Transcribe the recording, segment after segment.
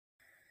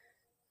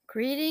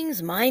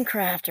Greetings,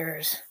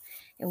 Minecrafters,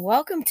 and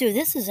welcome to,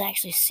 this is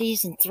actually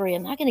season 3.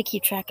 I'm not going to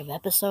keep track of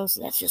episodes.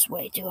 That's just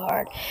way too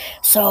hard.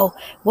 So,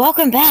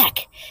 welcome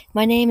back.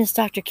 My name is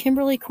Dr.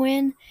 Kimberly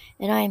Quinn,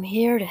 and I am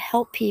here to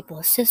help people,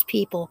 assist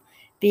people,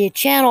 be a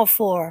channel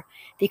for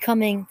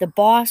becoming the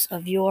boss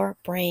of your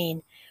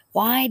brain.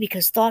 Why?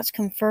 Because thoughts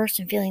come first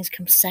and feelings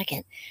come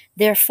second.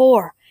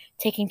 Therefore,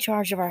 taking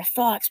charge of our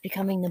thoughts,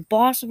 becoming the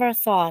boss of our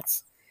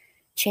thoughts,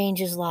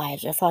 changes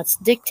lives. Our thoughts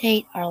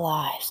dictate our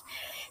lives.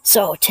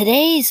 So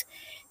today's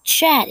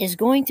chat is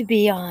going to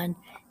be on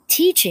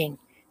teaching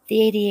the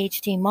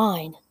ADHD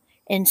mind.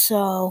 And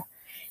so,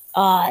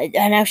 I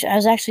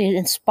was actually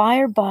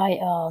inspired by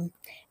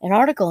an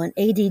article in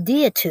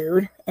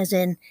ADDitude, as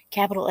in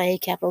capital A,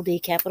 capital D,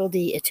 capital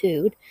D,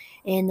 etude.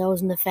 And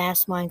those in the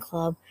Fast Mind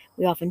Club,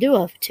 we often do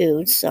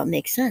etudes, so it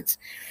makes sense.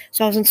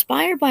 So I was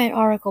inspired by an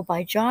article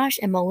by Josh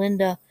and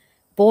Melinda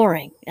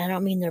Boring. I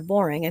don't mean they're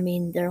boring. I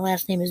mean their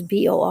last name is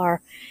Boring.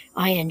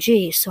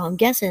 So I'm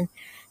guessing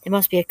there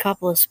must be a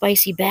couple of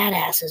spicy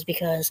badasses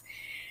because,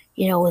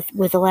 you know,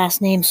 with a last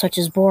name such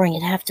as Boring,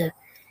 you have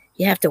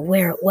to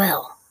wear it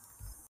well.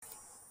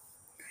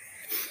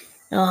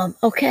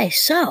 Okay,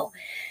 so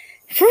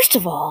first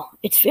of all,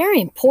 it's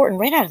very important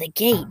right out of the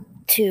gate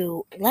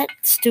to let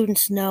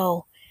students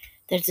know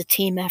that it's a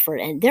team effort.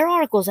 And their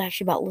article is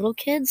actually about little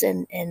kids,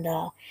 and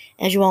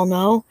as you all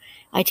know,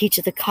 I teach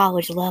at the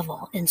college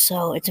level, and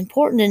so it's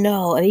important to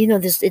know. I mean,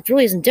 this, it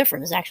really isn't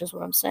different. Is actually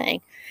what I'm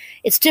saying.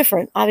 It's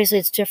different. Obviously,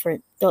 it's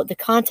different. The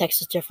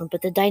context is different,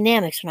 but the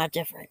dynamics are not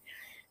different.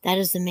 That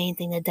is the main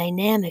thing. The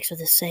dynamics are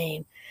the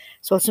same.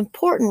 So it's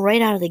important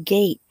right out of the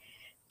gate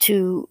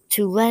to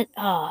let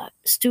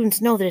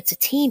students know that it's a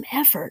team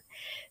effort.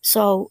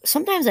 So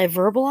sometimes I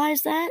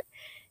verbalize that.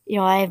 You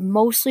know, I have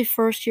mostly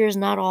first years,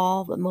 not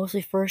all, but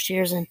mostly first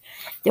years, and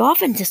they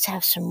often just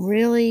have some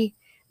really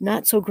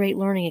not so great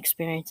learning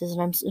experiences.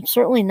 And I'm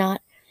certainly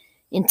not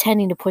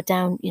intending to put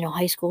down,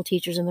 high school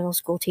teachers and middle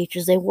school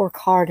teachers. They work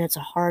hard, and it's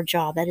a hard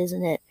job. That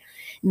isn't it.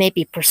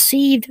 Maybe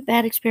perceived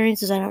bad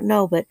experiences, I don't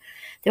know, but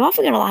they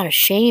often get a lot of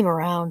shame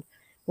around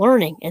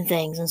learning and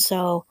things. And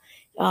so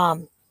I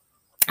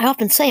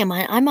often say I'm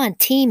on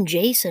Team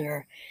Jason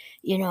or,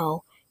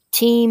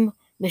 Team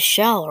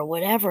Michelle or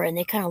whatever, and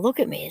they kind of look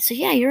at me and say,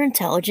 yeah, you're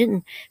intelligent,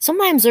 and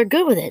sometimes they're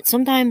good with it.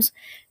 Sometimes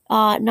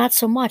not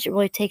so much. It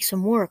really takes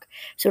some work.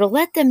 So to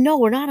let them know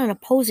we're not on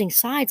opposing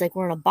sides like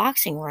we're in a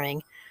boxing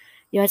ring,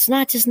 it's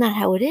not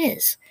how it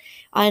is.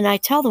 And I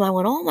tell them I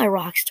want all my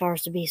rock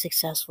stars to be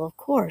successful, of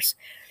course.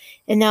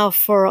 And now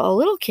for a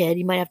little kid,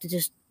 you might have to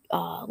just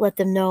let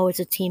them know it's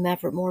a team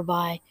effort more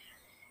by,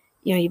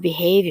 your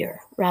behavior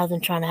rather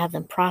than trying to have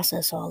them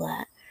process all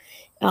that.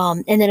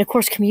 And then, of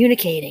course,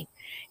 communicating.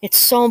 It's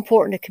so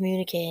important to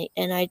communicate.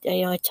 And I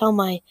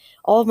tell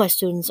all of my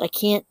students, I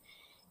can't,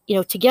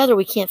 together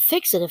we can't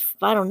fix it if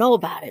I don't know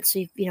about it.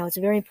 So, it's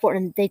very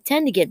important. They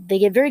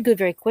get very good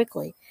very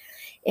quickly.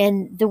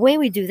 And the way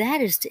we do that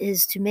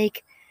is to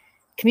make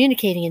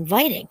communicating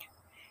inviting.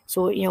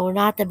 So, we're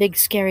not the big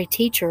scary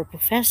teacher or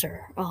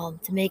professor,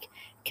 to make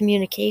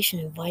communication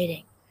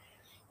inviting.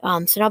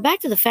 So now back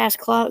to the Fast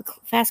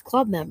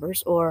Club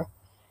members, or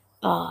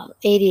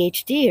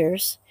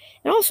ADHDers,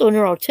 and also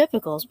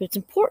neurotypicals, but it's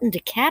important to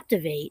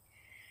captivate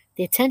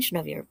the attention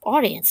of your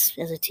audience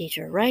as a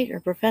teacher, right, or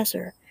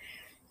professor,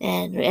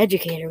 and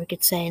educator, we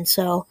could say. And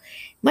so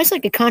it might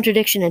like a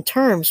contradiction in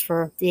terms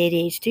for the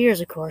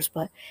ADHDers, of course,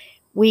 but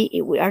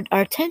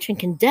our attention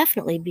can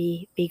definitely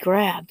be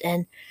grabbed.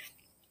 And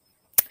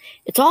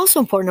it's also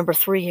important, number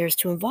 3 here, is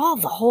to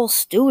involve the whole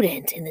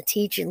student in the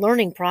teaching,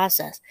 learning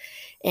process.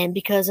 And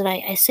because, and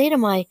I say to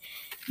my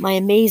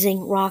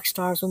amazing rock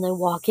stars when they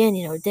walk in,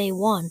 day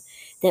one,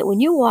 that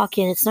when you walk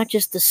in, it's not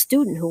just the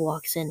student who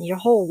walks in, your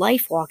whole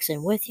life walks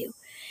in with you.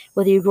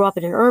 Whether you grew up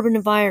in an urban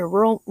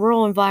environment,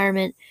 rural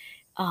environment,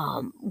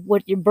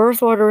 what your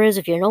birth order is,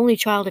 if you're an only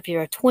child, if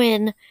you're a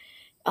twin,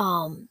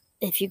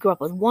 if you grew up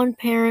with one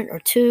parent or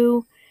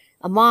two,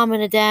 a mom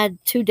and a dad,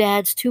 two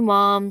dads, two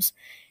moms,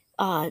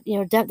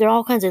 there are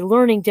all kinds of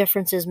learning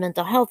differences,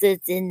 mental health,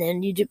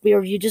 and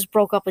you just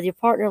broke up with your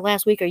partner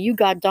last week, or you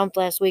got dumped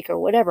last week, or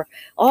whatever.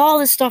 All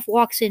this stuff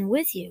walks in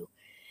with you.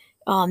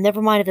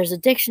 Never mind if there's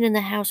addiction in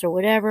the house or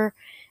whatever.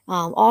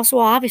 Also,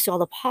 obviously, all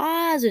the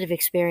positive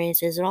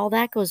experiences and all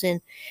that goes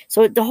in.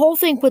 So the whole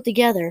thing put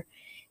together,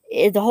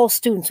 the whole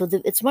student. So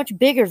it's much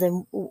bigger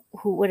than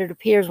what it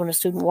appears when a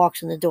student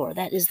walks in the door.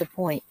 That is the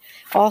point.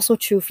 Also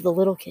true for the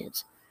little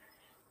kids.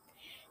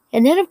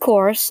 And then, of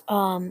course,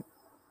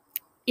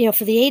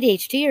 for the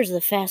ADHDers of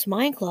the Fast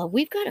Mind Club,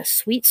 we've got a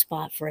sweet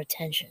spot for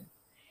attention.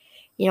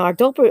 Our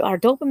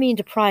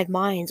dopamine-deprived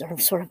minds are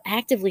sort of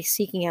actively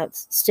seeking out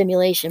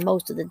stimulation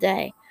most of the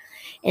day.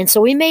 And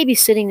so we may be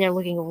sitting there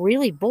looking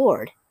really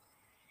bored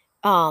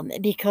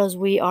because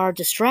we are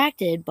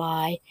distracted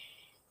by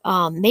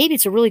Maybe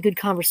it's a really good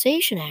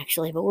conversation,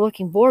 actually, but we're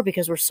looking bored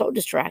because we're so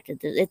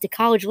distracted. At the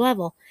college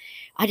level,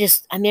 I'm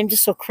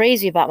just so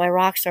crazy about my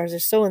rock stars. They're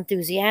so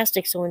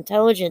enthusiastic, so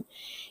intelligent,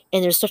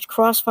 and there's such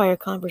crossfire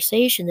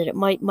conversation that it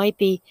might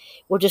be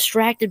we're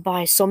distracted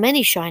by so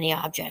many shiny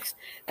objects,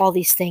 all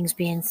these things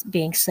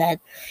being said,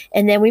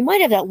 and then we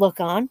might have that look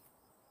on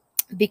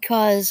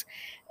because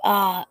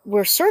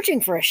we're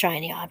searching for a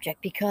shiny object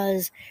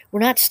because we're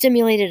not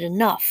stimulated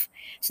enough.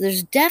 So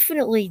there's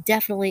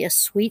definitely a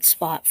sweet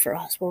spot for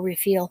us where we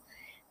feel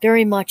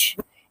very much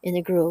in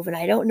the groove. And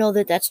I don't know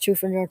that that's true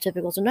for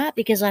neurotypicals or not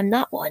because I'm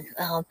not one.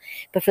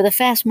 But for the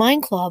Fast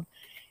Mind Club,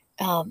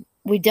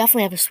 we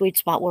definitely have a sweet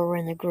spot where we're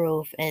in the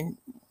groove. And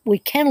we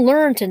can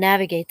learn to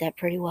navigate that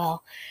pretty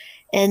well.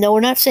 And though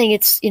we're not saying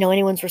it's,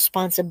 anyone's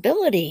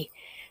responsibility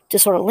to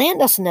sort of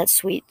land us in that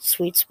sweet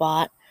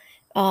spot,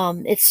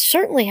 it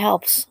certainly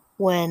helps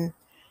when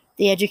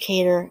the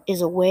educator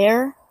is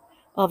aware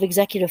of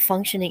executive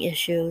functioning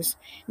issues,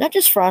 not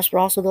just for us, but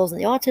also those in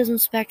the autism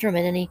spectrum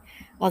and any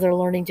other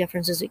learning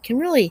differences. It can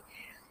really,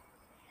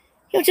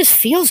 it just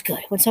feels good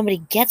when somebody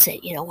gets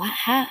it.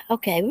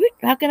 Okay,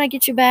 how can I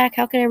get you back?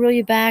 How can I reel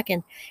you back?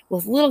 And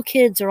with little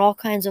kids, there are all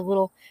kinds of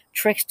little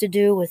tricks to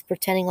do with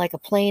pretending like a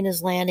plane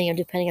is landing, or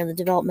depending on the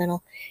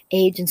developmental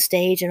age and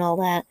stage and all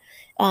that.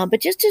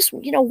 But just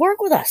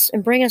work with us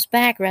and bring us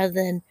back rather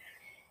than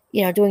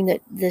doing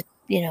the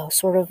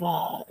sort of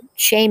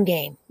shame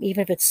game,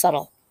 even if it's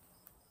subtle.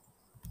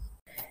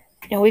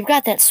 We've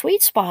got that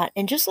sweet spot,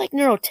 and just like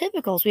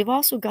neurotypicals, we've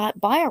also got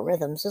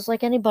biorhythms, just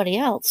like anybody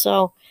else.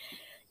 So,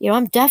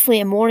 I'm definitely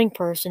a morning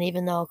person,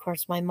 even though, of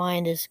course, my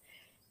mind is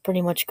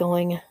pretty much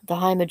going the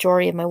high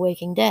majority of my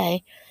waking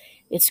day.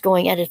 It's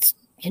going at its,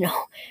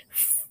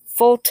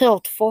 full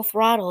tilt, full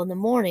throttle in the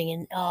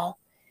morning.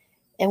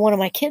 And one of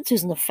my kids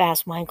who's in the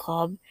Fast Mind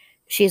Club,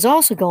 she is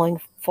also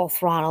going full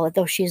throttle,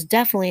 though she is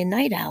definitely a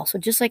night owl. So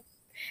just like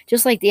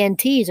the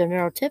NTs or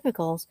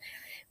neurotypicals,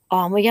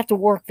 we have to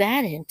work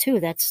that in too.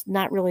 That's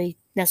not really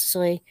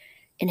necessarily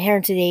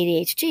inherent to the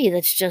ADHD.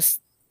 That's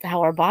just how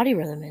our body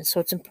rhythm is.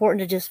 So it's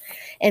important to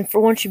and for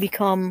once you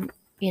become,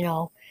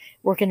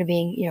 work into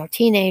being,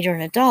 teenager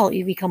and adult,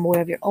 you become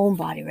aware of your own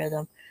body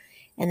rhythm.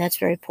 And that's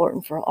very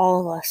important for all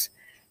of us.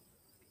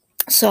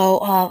 So,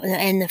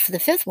 and for the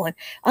fifth one,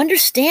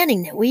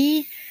 understanding that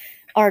we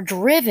are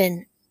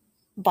driven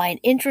by an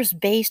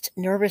interest-based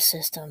nervous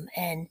system,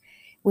 and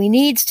we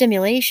need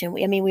stimulation.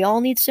 We all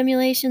need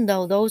stimulation,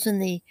 though those in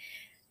the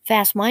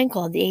Fast Mind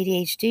Club, the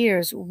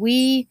ADHDers,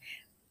 we,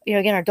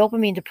 again, our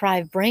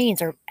dopamine-deprived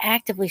brains are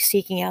actively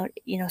seeking out,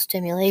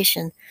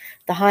 stimulation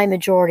the high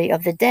majority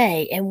of the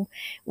day. And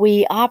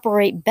we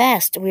operate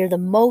best, we are the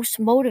most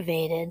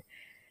motivated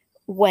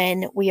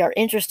when we are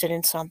interested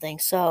in something.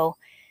 So,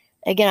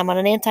 again, I'm on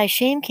an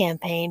anti-shame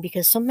campaign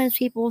because sometimes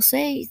people will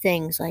say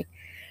things like,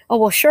 oh,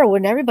 well, sure,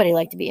 wouldn't everybody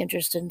like to be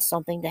interested in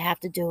something to have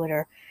to do it?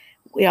 Or,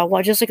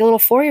 just like a little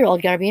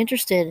 4-year-old got to be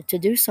interested to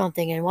do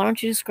something. And why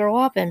don't you just grow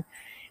up? And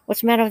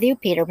what's the matter with you,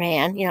 Peter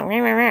Pan?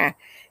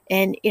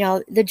 And,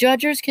 the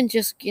judgers can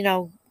just,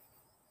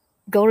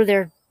 go to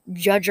their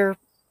judger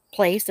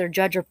place, their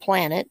judger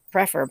planet,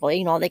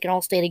 preferably. They can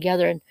all stay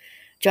together and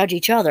judge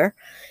each other.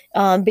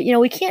 But,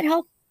 we can't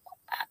help,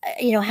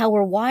 how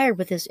we're wired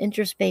with this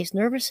interest-based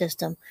nervous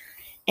system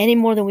any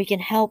more than we can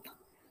help,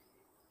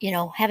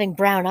 having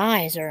brown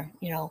eyes or,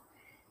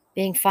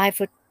 being 5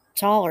 foot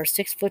tall or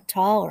 6 foot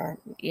tall or,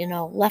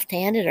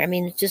 left-handed.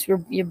 It's just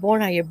you're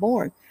born how you're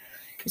born.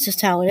 It's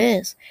just how it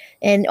is.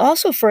 And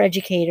also for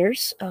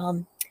educators,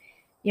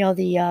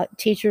 the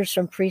teachers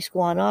from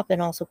preschool on up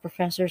and also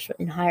professors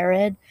in higher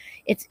ed,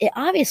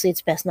 obviously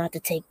it's best not to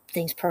take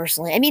things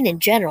personally. In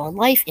general, in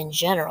life in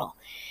general,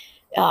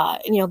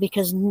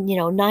 because,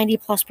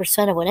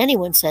 90+% of what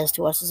anyone says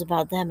to us is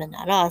about them and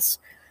not us,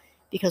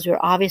 because we're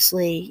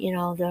obviously,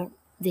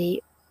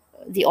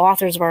 the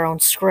authors of our own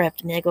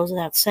script. That goes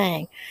without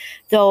saying.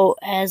 Though,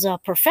 as a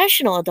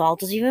professional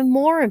adult, is even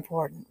more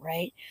important,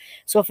 right?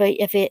 So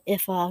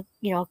if a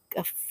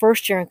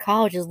first year in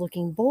college is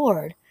looking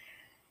bored,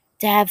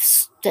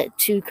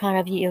 to kind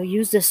of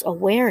use this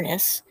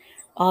awareness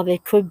of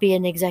it could be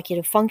an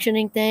executive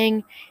functioning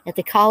thing at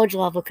the college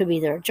level. It could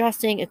be they're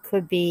adjusting. It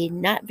could be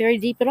not very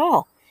deep at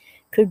all.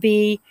 Could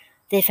be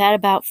they've had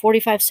about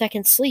 45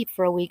 seconds sleep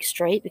for a week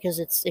straight because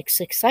it's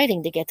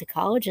exciting to get to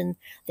college and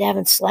they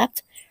haven't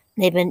slept.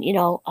 They've been,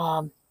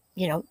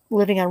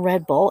 living on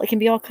Red Bull. It can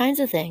be all kinds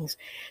of things,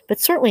 but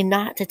certainly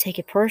not to take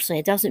it personally.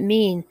 It doesn't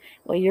mean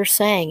what you're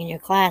saying in your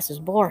class is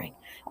boring.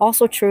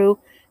 Also true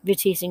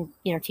if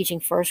you're teaching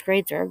first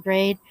grade, third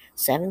grade,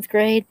 seventh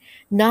grade,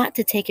 not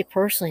to take it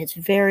personally. It's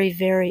very,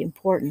 very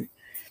important.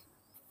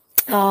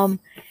 And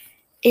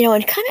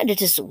kind of to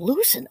just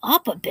loosen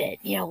up a bit,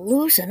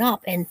 loosen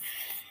up. And,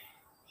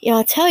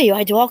 I'll tell you,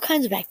 I do all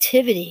kinds of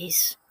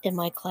activities in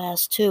my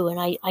class too. And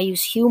I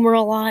use humor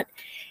a lot.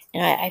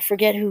 And I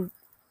forget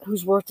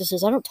whose work this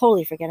is. I don't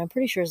totally forget. I'm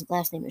pretty sure his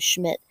last name is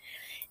Schmidt.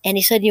 And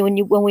he said,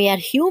 when we add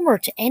humor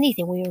to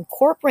anything, when you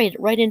incorporate it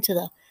right into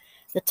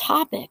the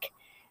topic,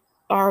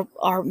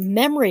 our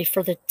memory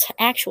for the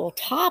actual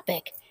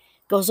topic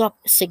goes up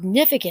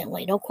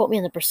significantly. Don't quote me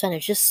on the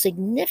percentage, just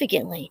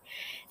significantly.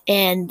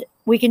 And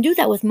we can do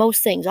that with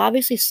most things.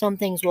 Obviously, some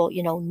things will,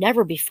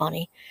 never be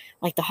funny,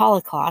 like the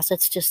Holocaust.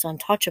 That's just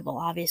untouchable,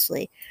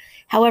 obviously.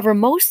 However,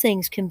 most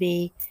things can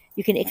be,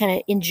 you can kind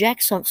of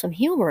inject some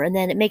humor, and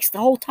then it makes the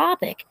whole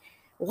topic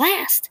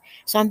last.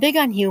 So I'm big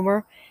on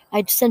humor.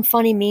 I send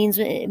funny memes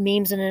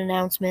and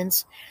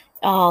announcements.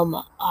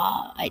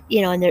 I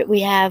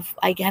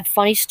have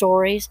funny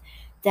stories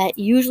that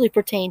usually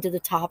pertain to the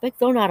topic,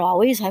 though not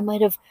always. I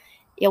might have,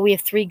 we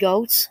have 3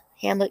 goats,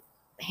 Hamlet,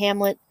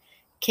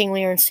 King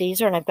Lear, and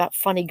Caesar, and I've got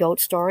funny goat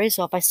stories.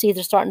 So if I see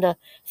they're starting to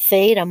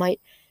fade, I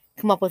might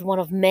come up with one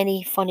of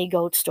many funny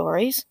goat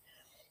stories.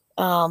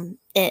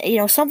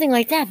 Something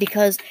like that,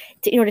 because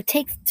to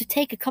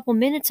take a couple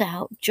minutes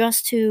out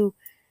just to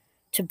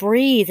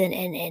breathe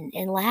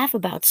and laugh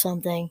about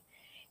something.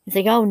 You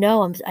think, oh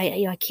no,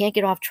 I can't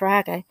get off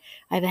track. I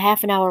have a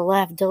half an hour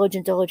left.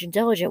 Diligent.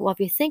 Well, if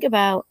you think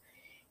about,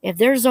 if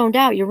they're zoned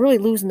out, you're really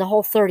losing the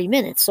whole 30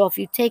 minutes. So if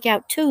you take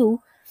out 2,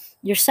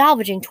 you're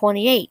salvaging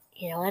 28.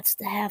 That's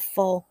the half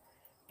full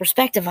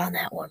perspective on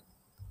that one.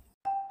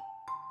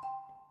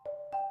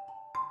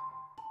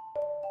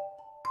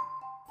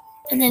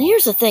 And then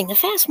here's the thing, the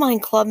Fast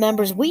Mind Club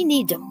members, we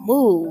need to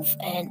move.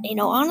 And,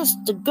 honest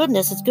to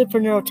goodness, it's good for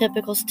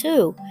neurotypicals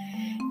too.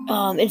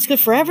 It's good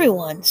for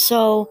everyone.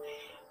 So,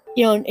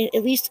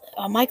 at least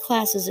my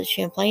classes at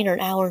Champlain are an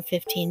hour and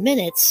 15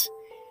 minutes.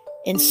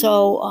 And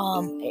so,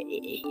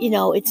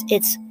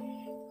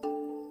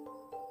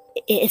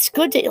 it's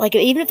good to, like,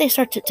 even if they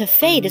start to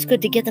fade, it's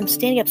good to get them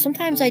standing up.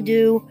 Sometimes I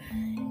do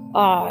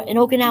an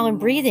Okinawan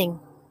breathing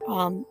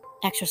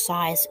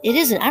exercise. It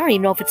isn't, I don't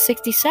even know if it's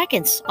 60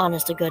 seconds,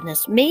 honest to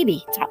goodness.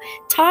 Maybe.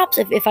 Tops,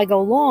 if I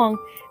go long,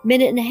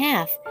 minute and a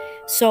half.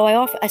 So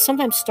I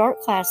sometimes start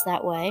class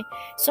that way.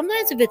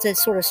 Sometimes if it's a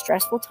sort of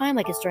stressful time,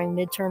 like it's during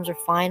midterms or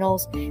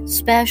finals,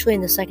 especially in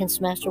the second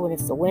semester when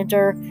it's the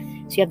winter,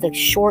 so you have the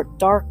short,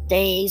 dark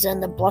days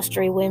and the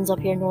blustery winds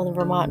up here in northern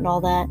Vermont and all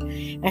that.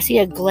 And I see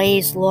a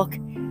glazed look.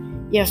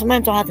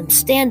 Sometimes I'll have them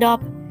stand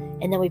up,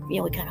 and then we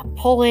kind of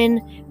pull in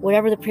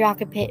whatever the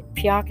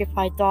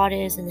preoccupied thought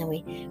is, and then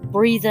we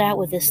breathe it out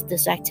with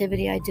this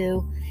activity I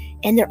do.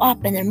 And they're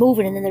up and they're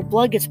moving, and then their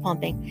blood gets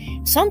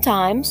pumping.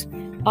 Sometimes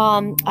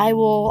I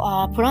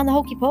will put on the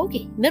hokey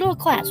pokey, middle of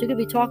class. We could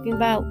be talking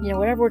about,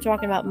 whatever we're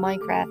talking about in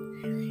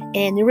Minecraft,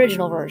 and the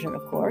original version,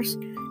 of course.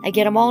 I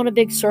get them all in a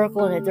big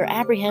circle, and they're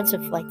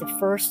apprehensive for like the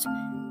first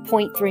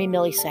 0.3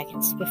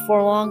 milliseconds.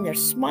 Before long, they're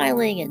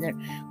smiling and they're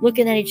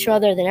looking at each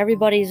other. Then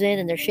everybody's in,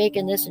 and they're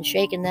shaking this and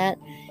shaking that,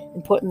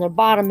 and putting their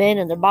bottom in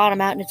and their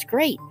bottom out, and it's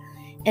great.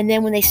 And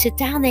then when they sit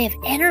down, they have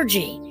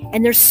energy,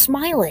 and they're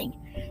smiling,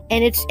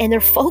 and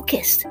they're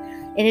focused,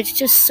 and it's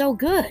just so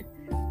good.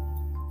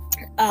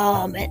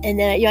 And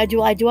then I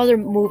do other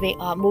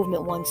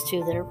movement ones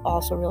too that are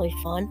also really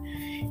fun.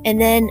 And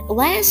then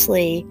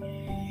lastly,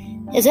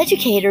 as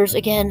educators,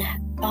 again,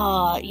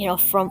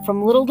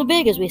 from little to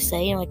big, as we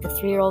say, like the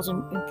 3-year-olds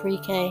in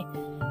pre-K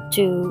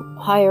to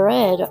higher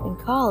ed in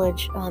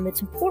college,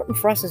 it's important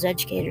for us as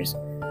educators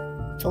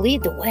to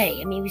lead the way.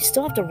 I mean, we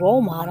still have to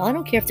role model. I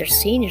don't care if they're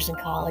seniors in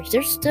college;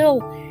 they're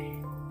still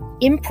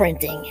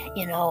imprinting,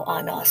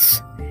 on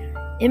us.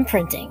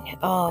 Imprinting.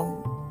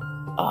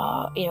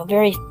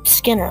 Very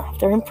Skinner,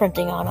 they're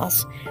imprinting on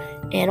us,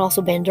 and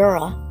also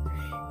Bandura.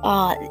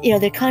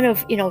 They're kind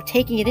of,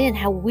 taking it in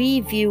how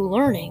we view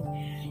learning.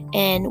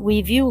 And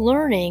we view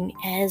learning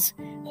as,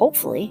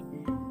 hopefully,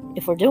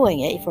 if we're doing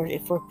it,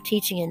 if we're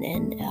teaching at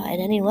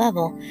any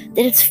level,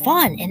 that it's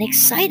fun and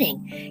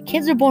exciting.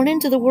 Kids are born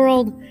into the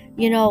world,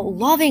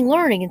 loving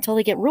learning until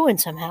they get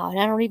ruined somehow.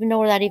 And I don't even know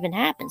where that even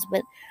happens.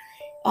 But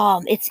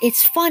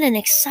it's fun and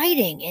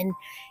exciting. And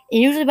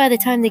usually by the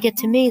time they get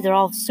to me, they're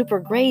all super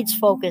grades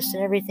focused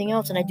and everything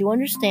else. And I do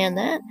understand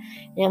that.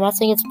 And I'm not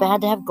saying it's bad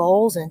to have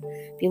goals and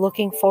be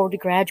looking forward to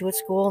graduate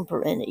school and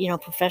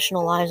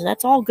professional lives. And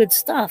that's all good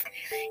stuff.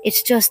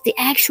 It's just the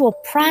actual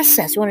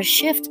process. You want to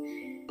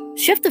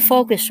shift the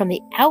focus from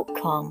the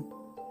outcome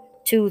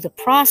to the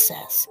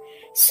process,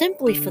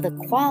 simply for the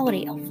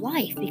quality of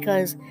life,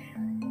 because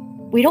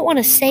we don't want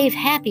to save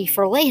happy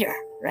for later,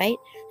 right?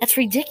 That's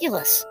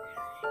ridiculous.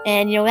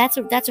 And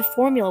that's a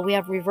formula we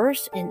have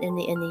reversed in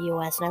the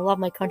U.S. And I love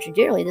my country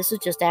dearly. This is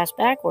just ass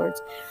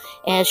backwards,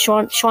 as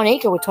Sean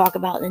Aker would talk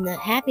about in the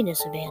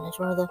Happiness Advantage,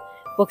 one of the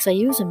books I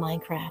use in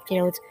Minecraft.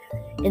 It's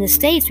in the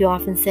States, we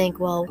often think,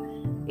 well,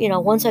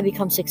 once I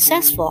become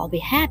successful, I'll be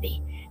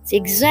happy. It's the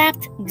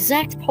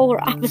exact polar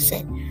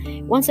opposite.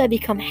 Once I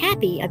become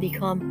happy, I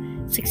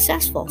become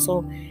successful.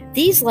 So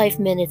these life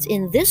minutes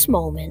in this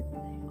moment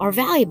are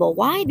valuable.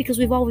 Why? Because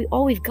we've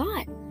all we've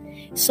got.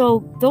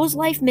 So those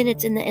life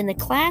minutes in the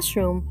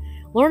classroom,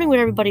 learning what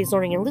everybody's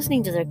learning and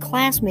listening to their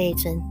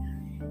classmates, and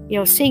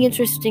seeing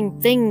interesting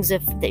things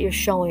that you're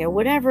showing or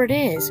whatever it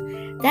is,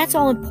 that's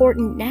all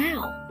important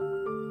now.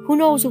 Who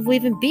knows if we'll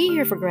even be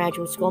here for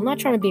graduate school? I'm not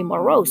trying to be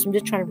morose. I'm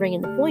just trying to bring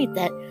in the point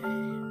that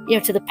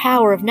to the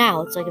power of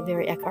now. It's like a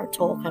very Eckhart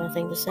Tolle kind of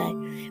thing to say,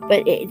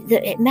 but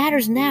it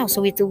matters now.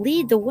 So we have to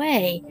lead the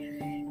way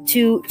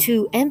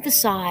to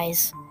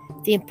emphasize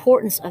the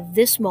importance of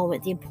this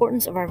moment, the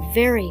importance of our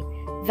very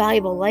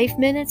valuable life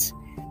minutes,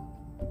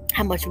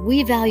 how much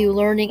we value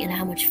learning and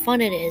how much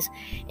fun it is,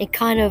 and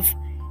kind of,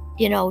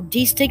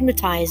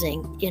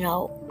 destigmatizing,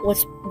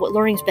 what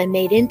learning's been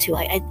made into.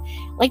 I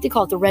like to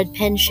call it the red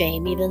pen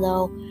shame, even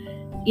though,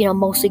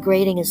 mostly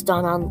grading is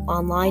done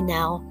online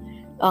now.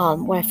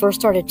 When I first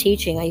started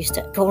teaching, I used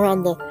to go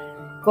around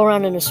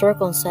in a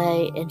circle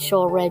and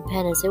show a red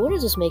pen and say, what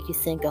does this make you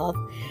think of?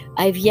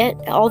 I've yet,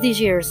 all these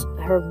years,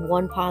 heard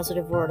one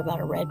positive word about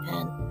a red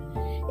pen.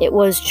 It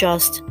was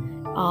just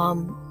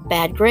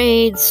bad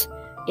grades,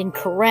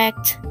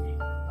 incorrect,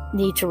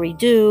 need to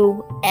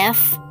redo,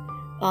 F,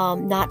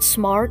 not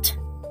smart,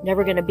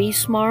 never going to be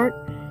smart,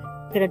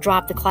 going to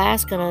drop the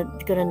class, going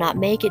to not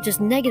make it, just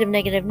negative,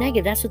 negative,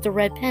 negative. That's what the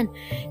red pen.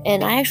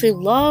 And I actually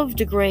love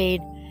to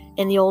grade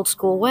in the old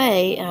school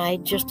way, and I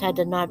just had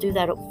to not do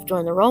that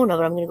during the Rona,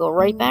 but I'm going to go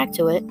right back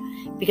to it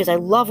because I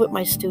love what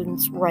my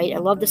students write. I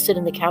love to sit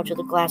on the couch with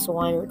a glass of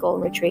wine and a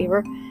golden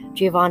retriever,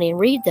 Giovanni, and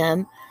read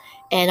them.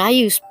 And I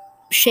use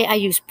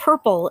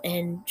purple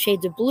and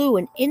shades of blue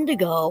and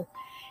indigo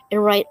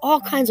and write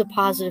all kinds of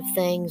positive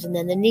things, and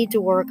then the need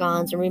to work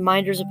on some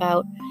reminders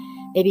about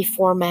maybe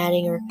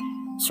formatting or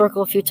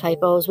circle a few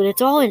typos, but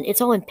it's all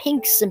in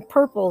pinks and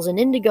purples and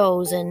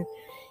indigos and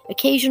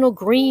occasional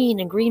green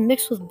and green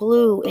mixed with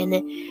blue, and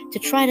to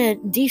try to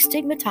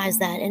destigmatize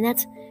that. And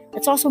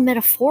that's also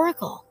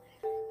metaphorical,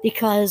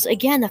 because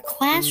again, the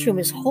classroom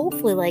is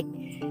hopefully like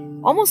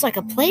almost like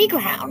a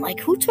playground. Like,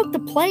 who took the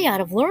play out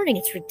of learning?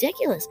 It's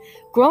ridiculous.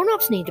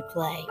 Grown-ups need to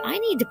play. I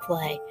need to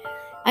play.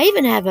 I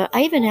even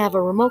have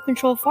a remote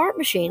control fart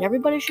machine.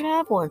 Everybody should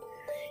have one.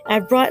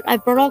 I've brought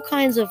all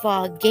kinds of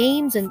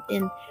games, and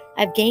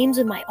I have games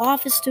in my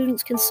office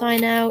students can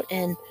sign out,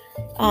 and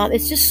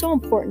it's just so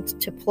important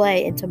to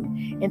play and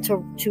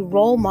to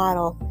role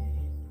model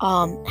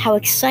how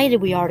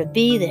excited we are to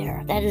be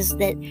there. That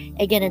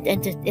again,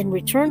 and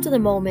return to the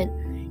moment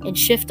and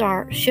shift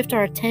our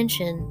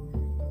attention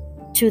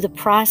to the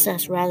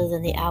process rather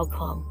than the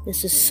outcome.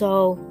 This is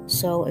so,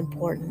 so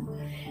important.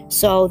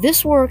 So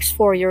this works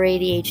for your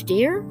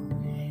ADHDer,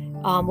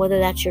 whether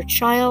that's your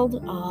child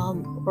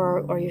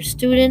or your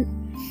student,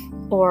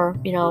 or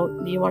you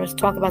want to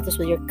talk about this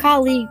with your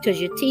colleague because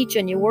you teach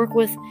and you work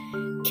with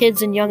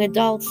kids and young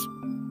adults.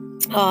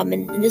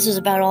 And this is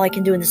about all I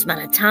can do in this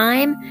amount of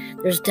time.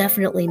 There's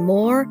definitely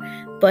more,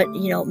 but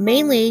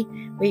mainly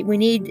we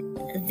need,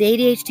 the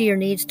ADHDer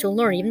needs to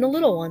learn. Even the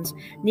little ones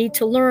need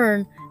to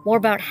learn more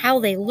about how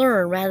they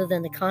learn rather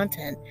than the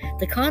content.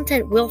 The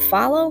content will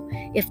follow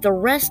if the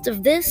rest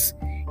of this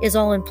is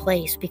all in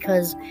place,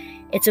 because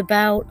it's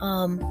about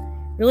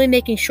really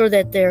making sure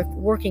that their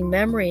working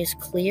memory is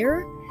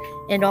clear,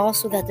 and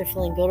also that they're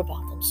feeling good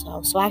about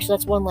themselves. So actually,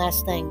 that's one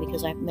last thing,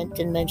 because I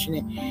didn't mention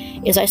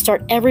it, is I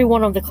start every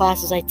one of the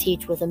classes I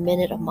teach with a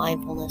minute of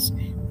mindfulness.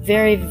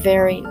 Very,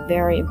 very,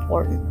 very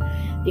important,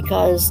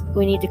 because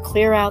we need to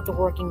clear out the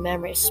working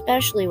memory,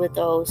 especially with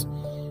those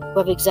who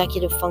have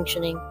executive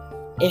functioning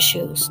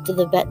issues, to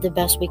the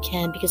best we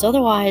can, because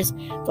otherwise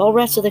the whole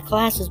rest of the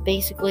class is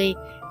basically,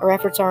 our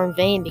efforts are in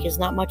vain, because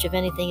not much of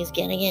anything is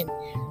getting in,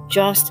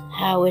 just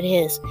how it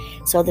is.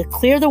 So to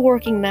clear the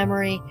working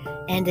memory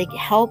and to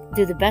help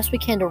do the best we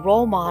can to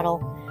role model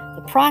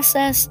the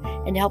process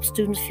and to help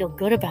students feel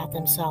good about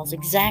themselves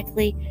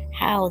exactly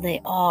how they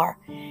are.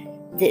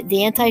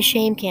 The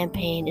anti-shame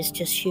campaign is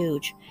just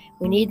huge.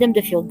 We need them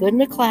to feel good in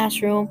the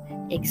classroom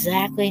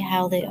exactly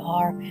how they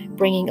are,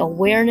 bringing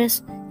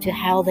awareness to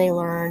how they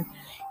learn,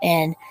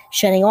 and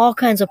shedding all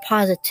kinds of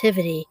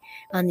positivity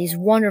on these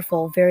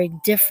wonderful, very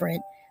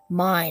different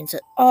minds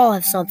that all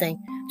have something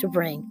to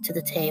bring to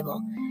the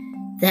table.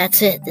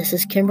 That's it. This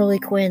is Kimberly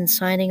Quinn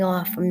signing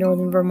off from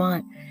Northern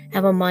Vermont.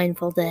 Have a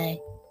mindful day.